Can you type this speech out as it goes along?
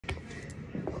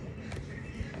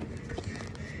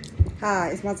Hi,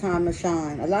 it's my time to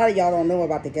shine. A lot of y'all don't know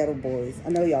about the Ghetto Boys. I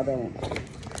know y'all don't.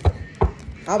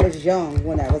 I was young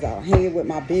when that was out. Hanging with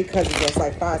my big cousin that's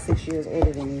like 5, 6 years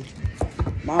older than me.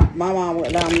 My mom would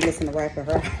allow me to listen to rap at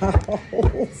her house.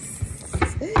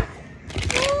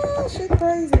 Oh, shit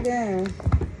crazy, damn.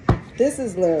 This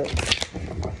is lyrics.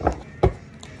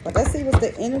 But let's see what's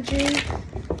the energy.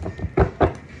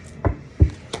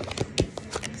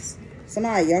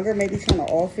 Somebody younger maybe trying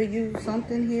to offer you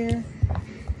something here.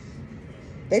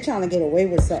 They trying to get away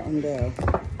with something though.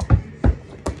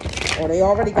 Or they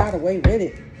already got away with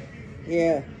it.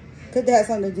 Yeah. Could that have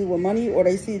something to do with money, or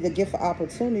they see the gift of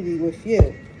opportunity with you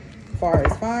as far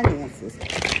as finances.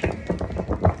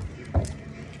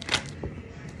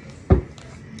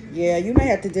 Yeah, you may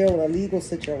have to deal with a legal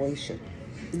situation.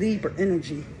 Libra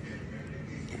energy.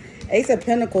 Ace of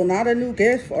Pentacles, not a new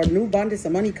gift or new abundance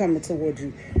of money coming towards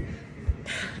you.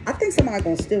 I think somebody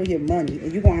gonna steal your money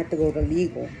and you're gonna have to go to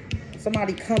legal.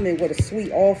 Somebody coming with a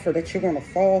sweet offer that you're gonna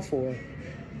fall for.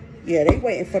 Yeah, they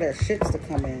waiting for their ships to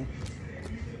come in.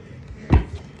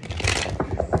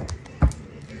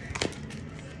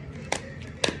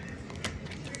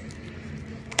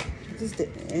 Just the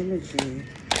energy.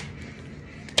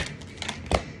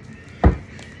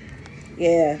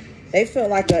 Yeah, they feel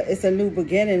like it's a new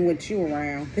beginning with you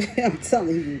around. I'm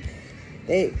telling you,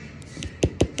 they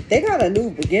got a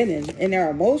new beginning in their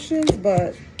emotions,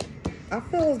 but I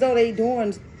feel as though they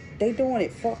doing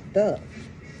it fucked up,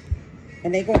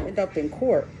 and they gonna end up in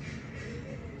court.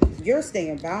 You're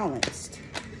staying balanced.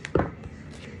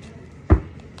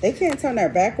 They can't turn their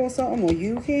back on something, or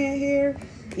you can't hear.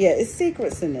 Yeah, it's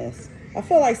secrets in this. I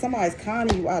feel like somebody's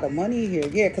conning you out of money here.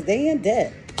 Yeah, because they in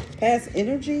debt. Past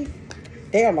energy,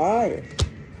 they're a liar.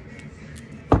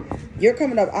 You're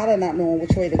coming up out of not knowing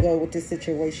which way to go with this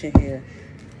situation here.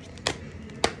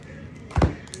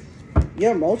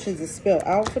 Your emotions is spilled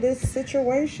out for this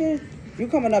situation. You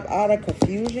coming up out of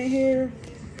confusion here.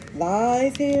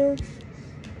 Lies here.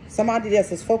 Somebody that's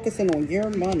just focusing on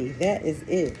your money. That is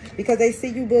it. Because they see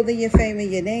you building your fame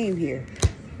and your name here.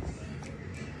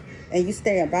 And you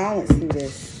staying balanced through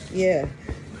this. Yeah.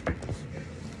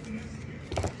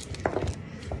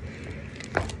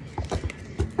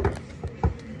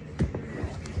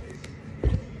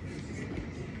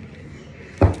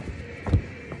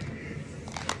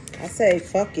 I say,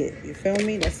 fuck it. You feel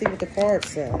me? Let's see what the cards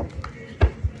say.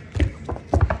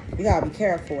 You gotta be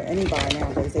careful with anybody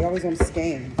nowadays. They always gonna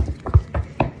scam.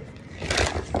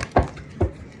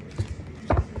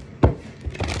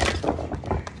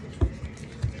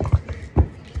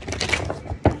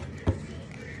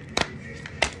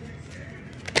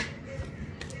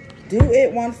 Do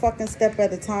it one fucking step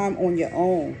at a time on your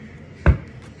own.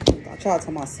 I try to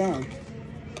tell my son.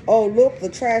 Oh, look, the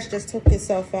trash just took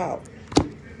itself out.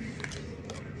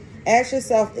 Ask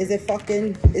yourself, is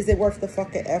it worth the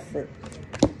fucking effort?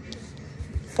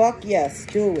 Fuck yes,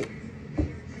 do it.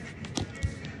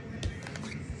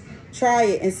 Try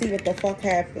it and see what the fuck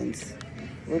happens.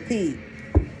 Repeat.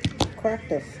 Crack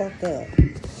the fuck up.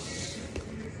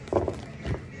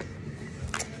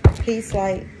 Peace,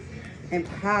 light, and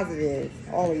positive.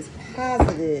 Always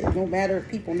positive. No matter if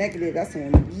people negative, that's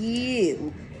on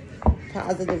you.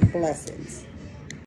 Positive blessings.